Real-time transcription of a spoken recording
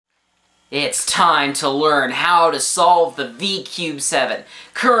It's time to learn how to solve the V-Cube 7,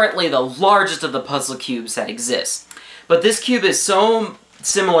 currently the largest of the puzzle cubes that exists. But this cube is so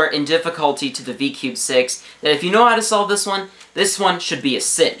similar in difficulty to the V-Cube 6 that if you know how to solve this one should be a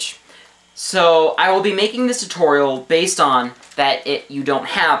cinch. So I will be making this tutorial based on that you don't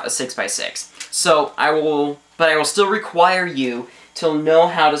have a 6x6. So I will still require you to know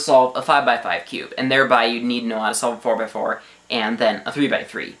how to solve a 5x5 cube, and thereby you need to know how to solve a 4x4 and then a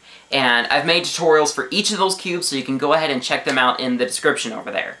 3x3. And I've made tutorials for each of those cubes, so you can go ahead and check them out in the description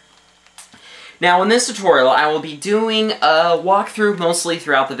over there. Now in this tutorial, I will be doing a walkthrough mostly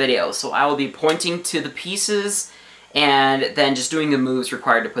throughout the video, so I will be pointing to the pieces and then just doing the moves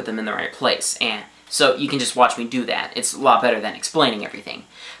required to put them in the right place. And so you can just watch me do that. It's a lot better than explaining everything.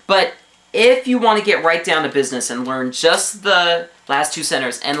 But if you want to get right down to business and learn just the last two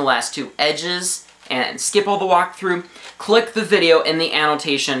centers and the last two edges and skip all the walkthrough, click the video in the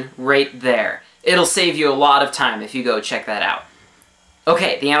annotation right there. It'll save you a lot of time if you go check that out.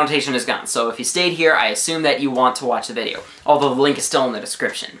 Okay, the annotation is gone, so if you stayed here, I assume that you want to watch the video, although the link is still in the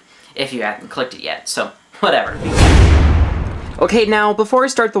description, if you haven't clicked it yet, so whatever. Okay, now, before I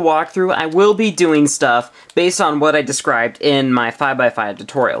start the walkthrough, I will be doing stuff based on what I described in my 5x5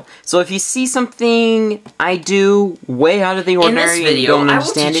 tutorial. So if you see something I do way out of the ordinary and you don't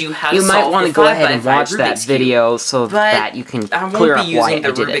understand it, you might want to go ahead and watch that video so that you can clear up why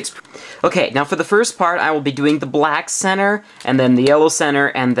I did it. Okay, now for the first part, I will be doing the black center, and then the yellow center,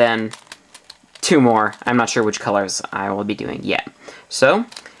 and then two more. I'm not sure which colors I will be doing yet. So,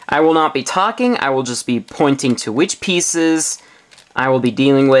 I will not be talking, I will just be pointing to which pieces I will be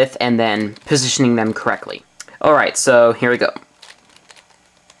dealing with, and then positioning them correctly. Alright, so here we go.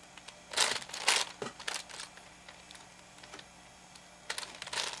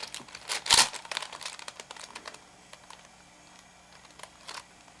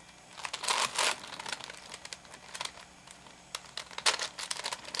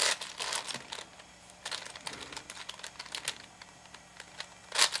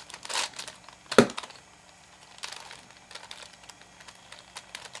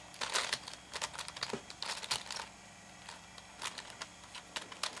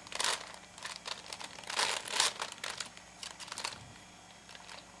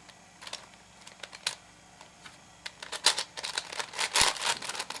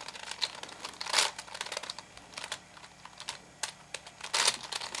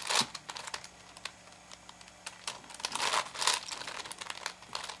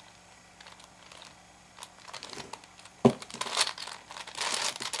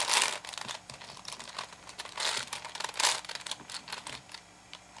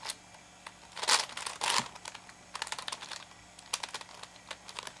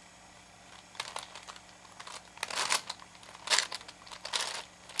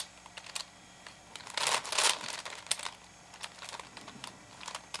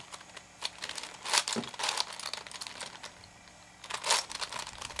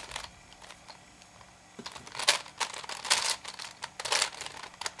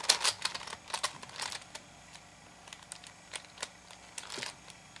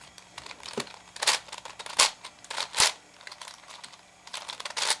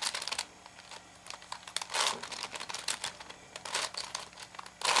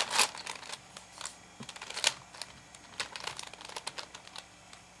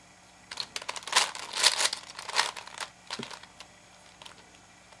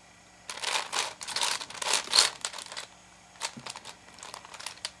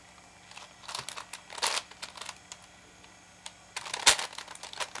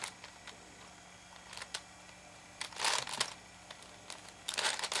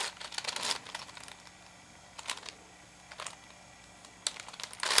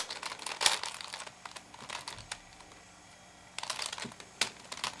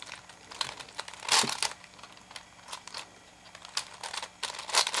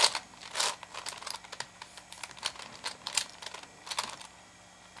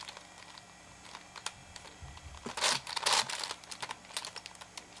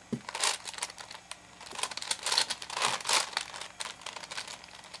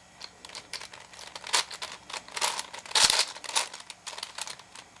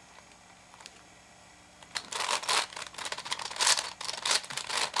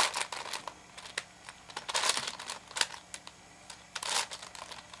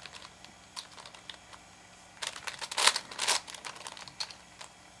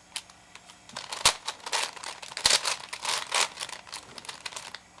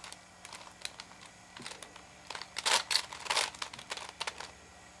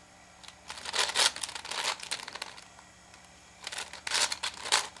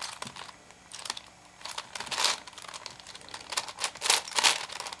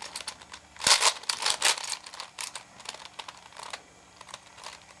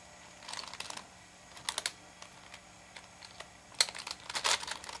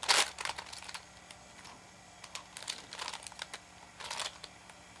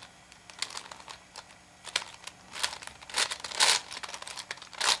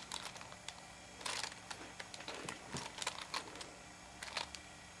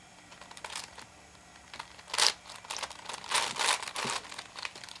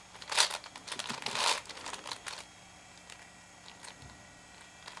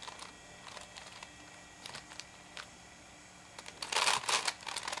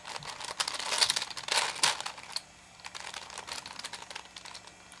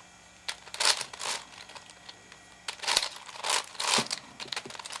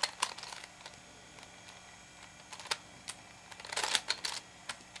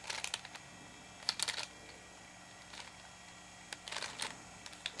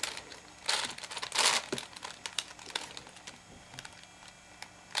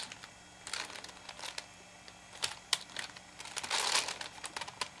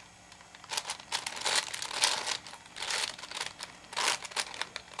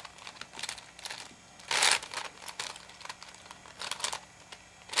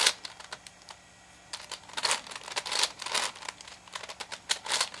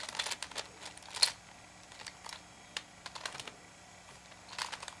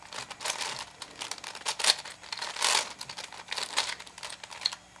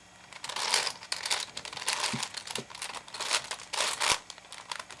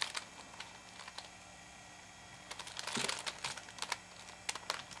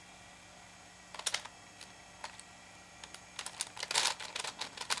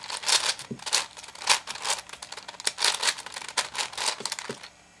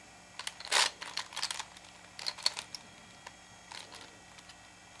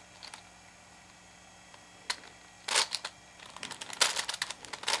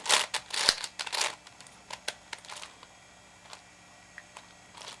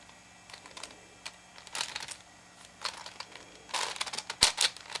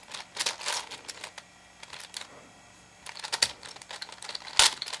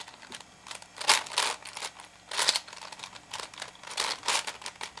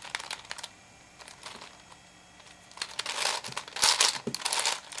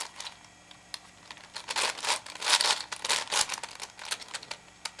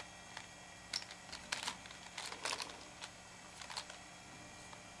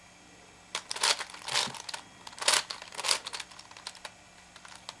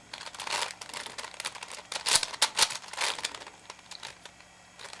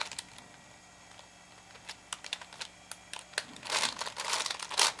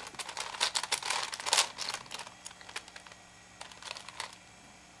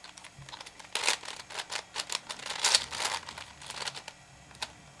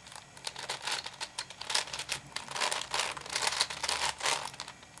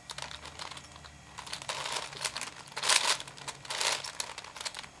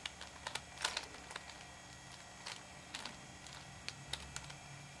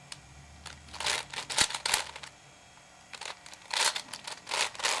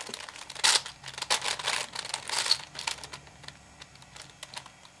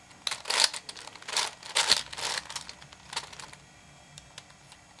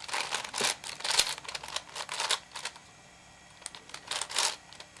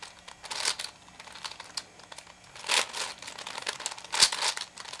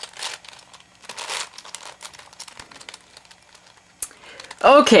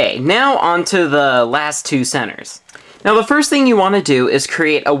 Okay, now on to the last two centers. Now the first thing you want to do is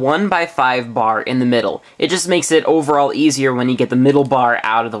create a 1x5 bar in the middle. It just makes it overall easier when you get the middle bar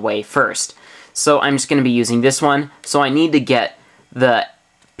out of the way first. So I'm just going to be using this one, so I need to get the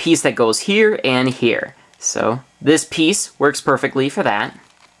piece that goes here and here. So this piece works perfectly for that.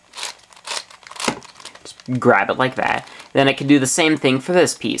 Just grab it like that. Then I can do the same thing for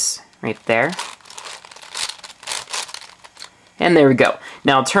this piece, right there. And there we go.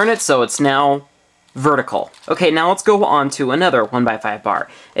 Now turn it so it's now vertical. Okay, now let's go on to another 1x5 bar.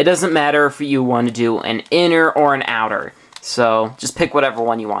 It doesn't matter if you want to do an inner or an outer, so just pick whatever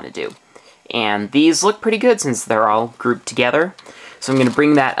one you want to do. And these look pretty good since they're all grouped together. So I'm going to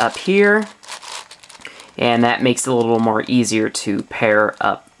bring that up here, and that makes it a little more easier to pair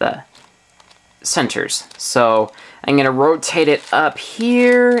up the centers. So I'm going to rotate it up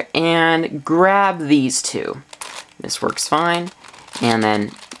here and grab these two. This works fine. And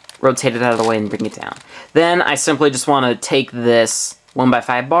then rotate it out of the way and bring it down. Then I simply just want to take this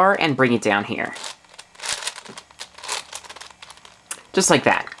 1x5 bar and bring it down here. Just like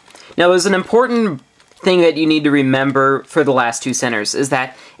that. Now there's an important thing that you need to remember for the last two centers, is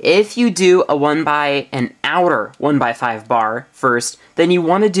that if you do an outer 1x5 bar first, then you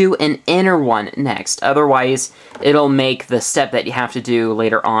want to do an inner one next. Otherwise, it'll make the step that you have to do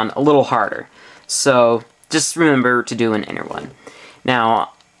later on a little harder. So just remember to do an inner one.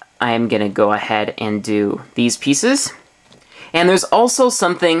 Now, I am going to go ahead and do these pieces. And there's also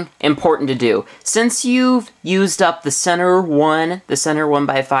something important to do. Since you've used up the center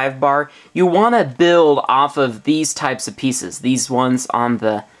 1x5 bar, you want to build off of these types of pieces. These ones on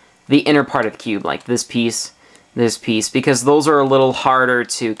the inner part of the cube, like this piece, because those are a little harder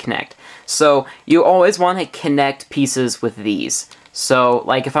to connect. So you always want to connect pieces with these. So,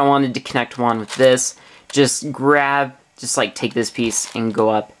 like if I wanted to connect one with this, just take this piece and go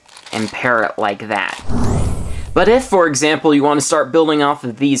up and pair it like that. But if, for example, you want to start building off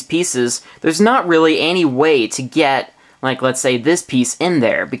of these pieces, there's not really any way to get, like, let's say this piece in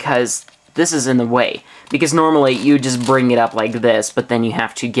there, because this is in the way. Because normally you just bring it up like this, but then you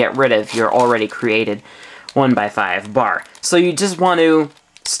have to get rid of your already created 1x5 bar. So you just want to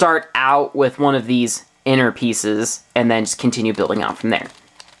start out with one of these inner pieces, and then just continue building out from there.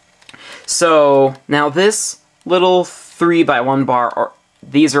 So now this little 3x1 bar,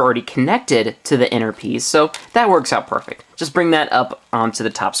 these are already connected to the inner piece, so that works out perfect. Just bring that up onto the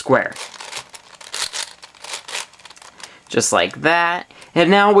top square. Just like that.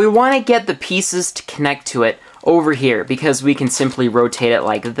 And now we want to get the pieces to connect to it over here, because we can simply rotate it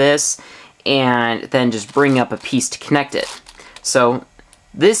like this, and then just bring up a piece to connect it. So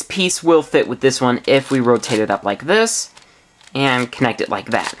this piece will fit with this one if we rotate it up like this, and connect it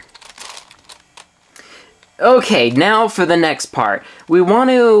like that. Okay, now for the next part. We want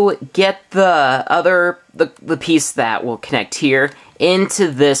to get the piece that will connect here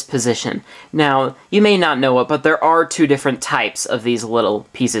into this position. Now, you may not know it, but there are two different types of these little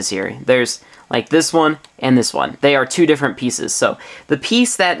pieces here. There's like this one and this one. They are two different pieces. So the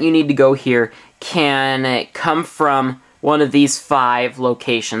piece that you need to go here can come from one of these 5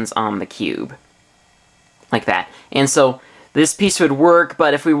 locations on the cube. Like that. And so this piece would work,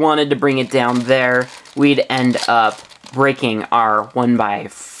 but if we wanted to bring it down there, we'd end up breaking our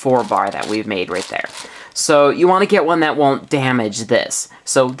 1x4 bar that we've made right there. So you want to get one that won't damage this.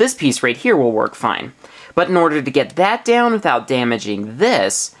 So this piece right here will work fine. But in order to get that down without damaging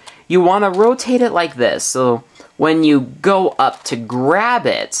this, you want to rotate it like this. So when you go up to grab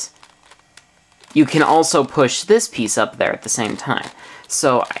it, you can also push this piece up there at the same time.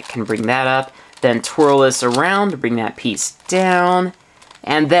 So I can bring that up, then twirl this around to bring that piece down,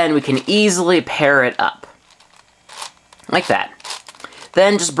 and then we can easily pair it up. Like that.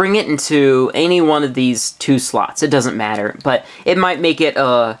 Then just bring it into any one of these 2 slots. It doesn't matter, but it might make it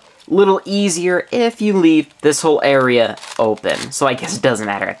a little easier if you leave this whole area open. So I guess it doesn't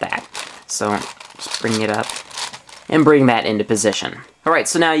matter at that. So just bring it up and bring that into position. Alright,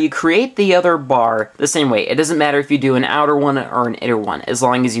 so now you create the other bar the same way. It doesn't matter if you do an outer one or an inner one, as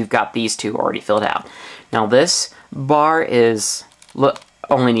long as you've got these 2 already filled out. Now this bar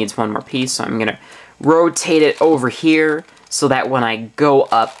only needs one more piece, so I'm going to rotate it over here so that when I go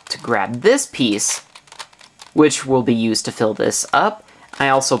up to grab this piece, which will be used to fill this up, I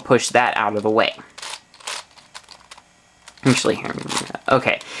also push that out of the way. Actually, here,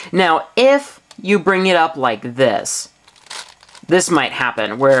 okay. Now, if you bring it up like this might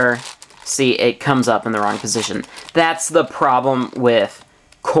happen where, see, it comes up in the wrong position. That's the problem with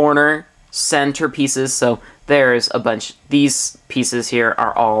corner center pieces. So there's a bunch. These pieces here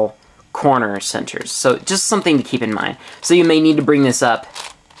are all corner centers. So just something to keep in mind. So you may need to bring this up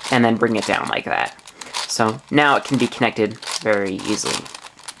and then bring it down like that. So now it can be connected very easily.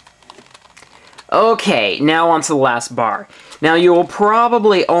 Okay, now onto the last bar. Now you will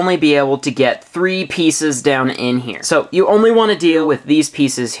probably only be able to get 3 pieces down in here. So you only want to deal with these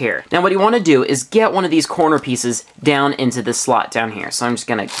pieces here. Now what you want to do is get one of these corner pieces down into this slot down here. So I'm just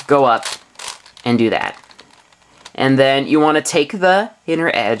going to go up and do that. And then you want to take the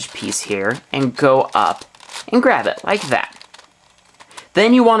inner edge piece here and go up and grab it like that.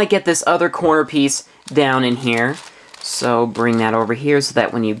 Then you want to get this other corner piece down in here. So bring that over here so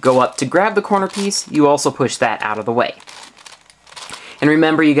that when you go up to grab the corner piece, you also push that out of the way. And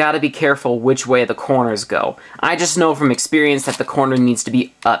remember, you gotta be careful which way the corners go. I just know from experience that the corner needs to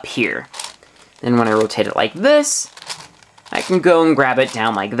be up here. Then when I rotate it like this, I can go and grab it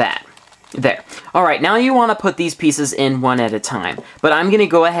down like that. There. Alright, now you want to put these pieces in one at a time. But I'm going to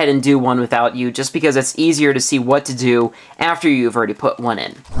go ahead and do one without you, just because it's easier to see what to do after you've already put one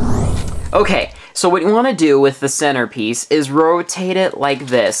in. Okay, so what you want to do with the centerpiece is rotate it like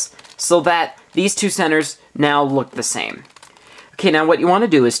this, so that these 2 centers now look the same. Okay, now what you want to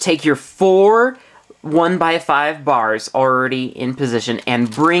do is take your 4 1x5 bars already in position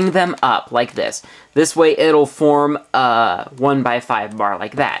and bring them up like this. This way it'll form a 1x5 bar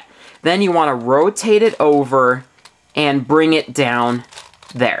like that. Then you want to rotate it over and bring it down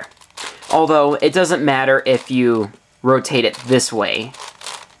there. Although it doesn't matter if you rotate it this way.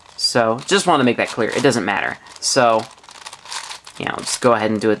 So just want to make that clear. It doesn't matter. So yeah, I'll just go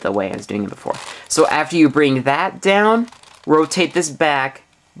ahead and do it the way I was doing it before. So after you bring that down, rotate this back,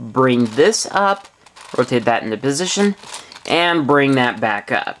 bring this up, rotate that into position, and bring that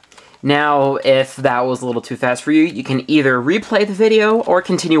back up. Now, if that was a little too fast for you, you can either replay the video or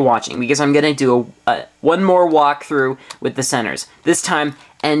continue watching, because I'm going to do one more walkthrough with the centers, this time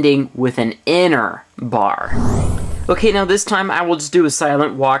ending with an inner bar. Okay, now this time I will just do a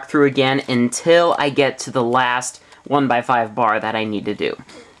silent walkthrough again until I get to the last 1x5 bar that I need to do.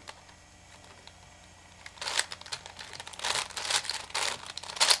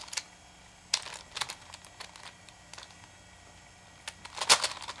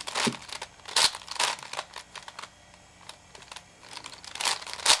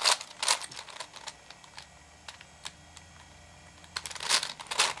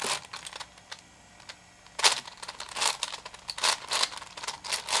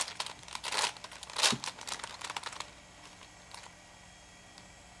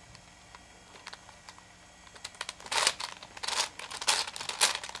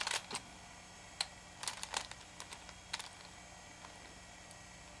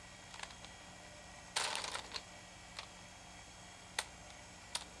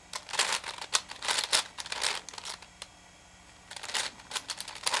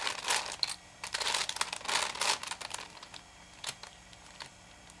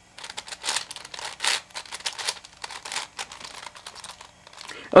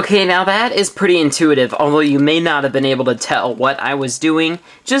 Okay, now that is pretty intuitive, although you may not have been able to tell what I was doing.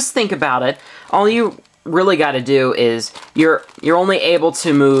 Just think about it. All you really got to do is, you're only able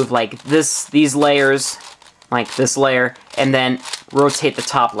to move like these layers, like this layer, and then rotate the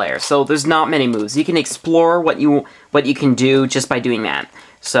top layer. So there's not many moves. You can explore what you can do just by doing that.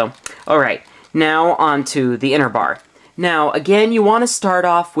 So, alright, now on to the inner bar. Now, again, you want to start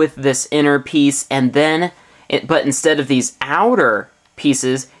off with this inner piece, and then, but instead of these outer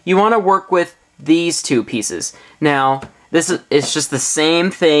pieces, you want to work with these 2 pieces. Now, this is just the same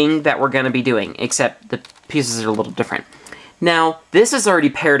thing that we're going to be doing, except the pieces are a little different. Now, this is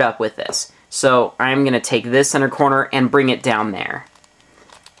already paired up with this, so I'm going to take this center corner and bring it down there.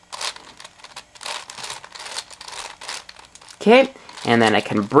 Okay, and then I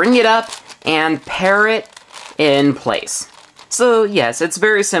can bring it up and pair it in place. So yes, it's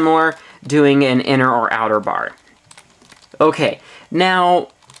very similar doing an inner or outer bar. Okay, now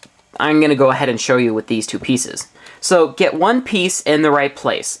I'm going to go ahead and show you with these 2 pieces. So get one piece in the right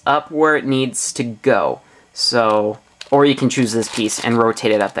place, up where it needs to go. So, or you can choose this piece and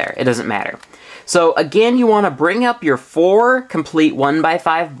rotate it up there. It doesn't matter. So again, you want to bring up your 4 complete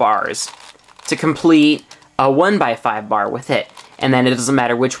 1x5 bars to complete a 1x5 bar with it. And then it doesn't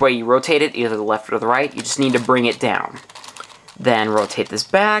matter which way you rotate it, either the left or the right, you just need to bring it down. Then rotate this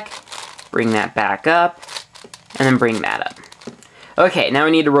back, bring that back up, and then bring that up. Okay, now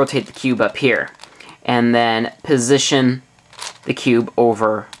we need to rotate the cube up here, and then position the cube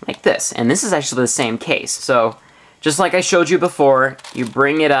over like this. And this is actually the same case. So, just like I showed you before, you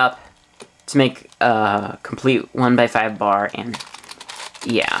bring it up to make a complete 1x5 bar, and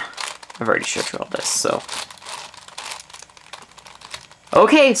yeah, I've already showed you all this, so.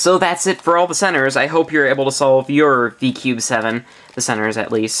 Okay, so that's it for all the centers. I hope you're able to solve your V-Cube 7, the centers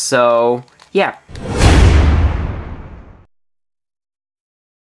at least. So, yeah.